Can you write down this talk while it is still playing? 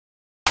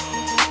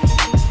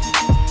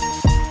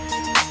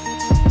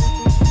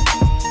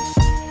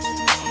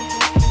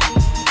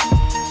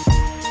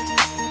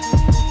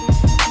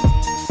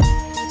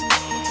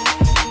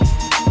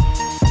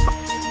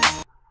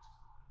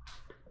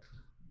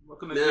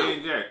Me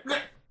and Jack.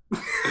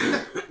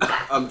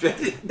 I'm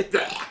Jay.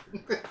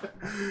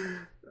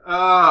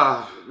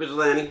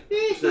 Vigilante.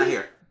 He's not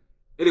here.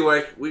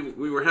 Anyway,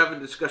 we were having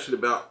a discussion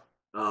about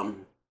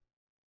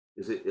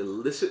is it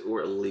illicit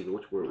or illegal?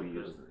 Which word are we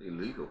using?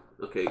 Illegal.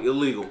 Okay,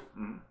 illegal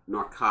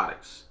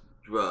narcotics,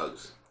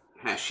 drugs,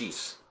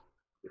 hashish.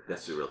 If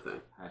that's the real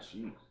thing.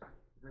 Hashish.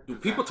 Do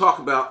people talk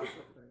about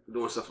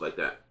doing stuff like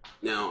that?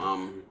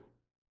 Now,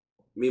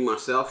 me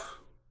myself,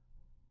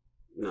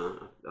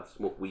 no, I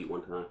smoked weed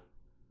one time.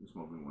 You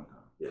smoked weed one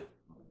time? Yeah.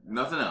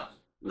 Nothing else?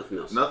 Nothing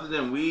else. Nothing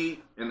than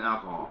weed and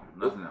alcohol?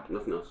 Nothing else?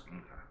 Nothing else.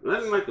 Okay. I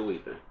didn't like the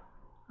weed thing.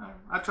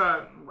 I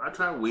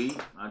tried weed,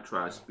 I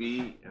tried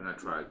speed, and I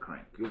tried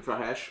crank. You ever try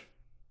hash?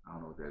 I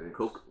don't know what that is.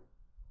 Coke?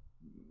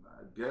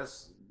 I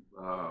guess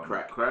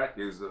crack. Crack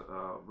is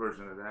a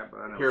version of that,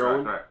 but I never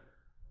Heroin? tried crack.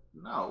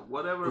 No,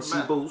 whatever. And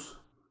some booze?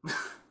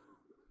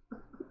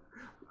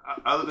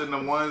 Other than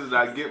the ones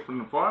that I get from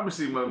the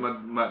pharmacy,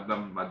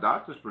 my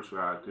doctors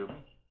prescribe to me.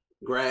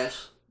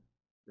 Grass?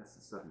 That's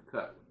the stuff you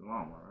cut with the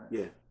lawnmower, right?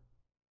 Yeah.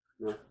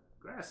 Yeah.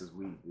 Grass is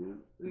weed,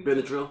 dude.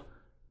 Benadryl?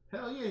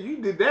 Hell yeah, you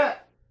did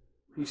that.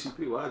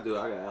 PCP? Well, I do.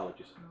 I got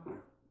allergies.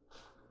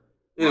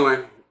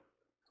 Anyway,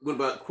 what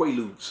about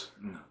Quaaludes?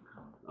 No,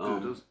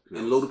 dude, those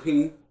and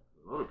Lodipine?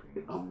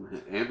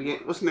 Lodipine.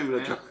 Ambient? What's the name of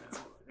that drug?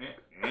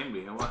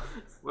 Ambien.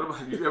 What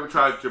about you? Ever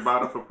tried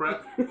Ciabatta for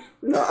prep?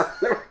 No, I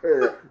never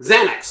heard of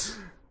that. Xanax.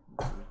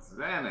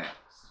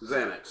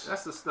 Xanax.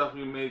 That's the stuff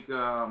you make.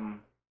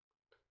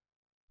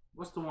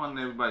 What's the one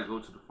that everybody go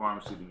to the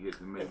pharmacy to get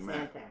to make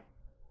meth?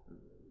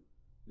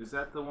 Is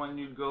that the one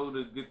you go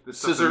to get the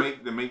stuff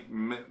to make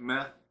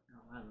meth?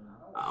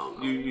 I don't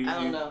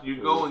know.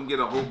 You go and get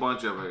a whole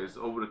bunch of it. It's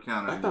over the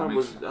counter. I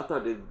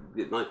thought they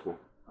did NyQuil.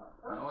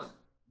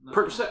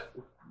 Percocet.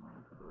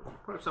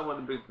 Percocet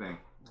wasn't a big thing.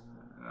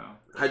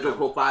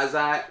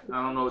 Hydrochlorothiazide.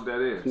 I don't know what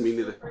that is. Me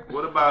neither.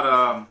 What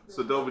about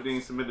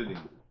Sidovudine, Cimetidine?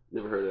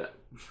 Never heard of that.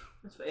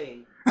 That's for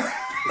AIDS.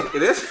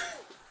 It is?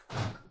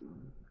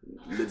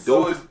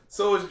 So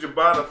is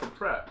Ciabatta for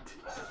prep.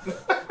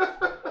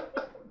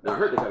 Now, I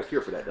heard they got a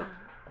cure for that, though.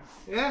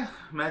 Yeah,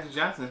 Magic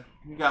Johnson.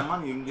 You got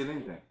money, you can get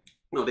anything.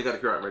 No, they got a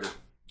cure out right now.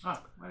 Oh,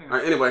 all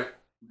right, anyway.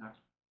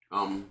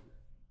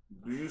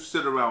 Do you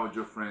sit around with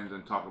your friends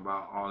and talk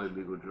about all the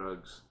illegal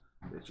drugs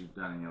that you've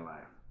done in your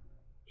life?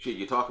 Shit,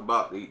 you talk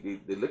about the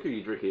liquor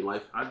you drink in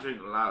life? I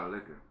drink a lot of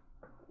liquor.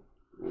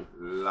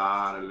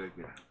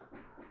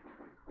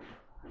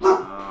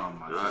 Oh,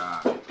 my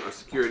God. Our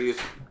security is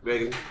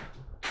begging.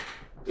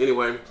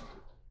 Anyway,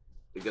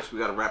 I guess we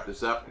got to wrap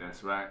this up.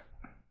 That's right.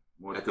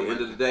 At the end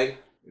of the day,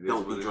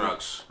 don't do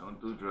drugs. Don't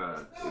do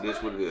drugs. It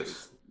is what it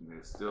is.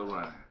 They're still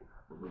running.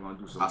 But we're going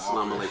to do some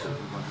Assalamu alaikum.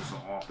 We're going to do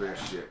some off-air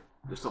shit.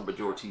 Just some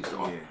majority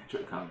stuff. Yeah.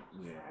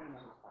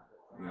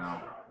 You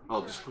know.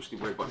 Oh, just push the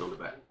red button on the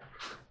back.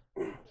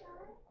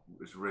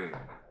 It's red.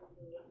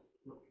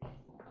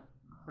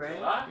 Red?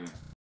 Yeah.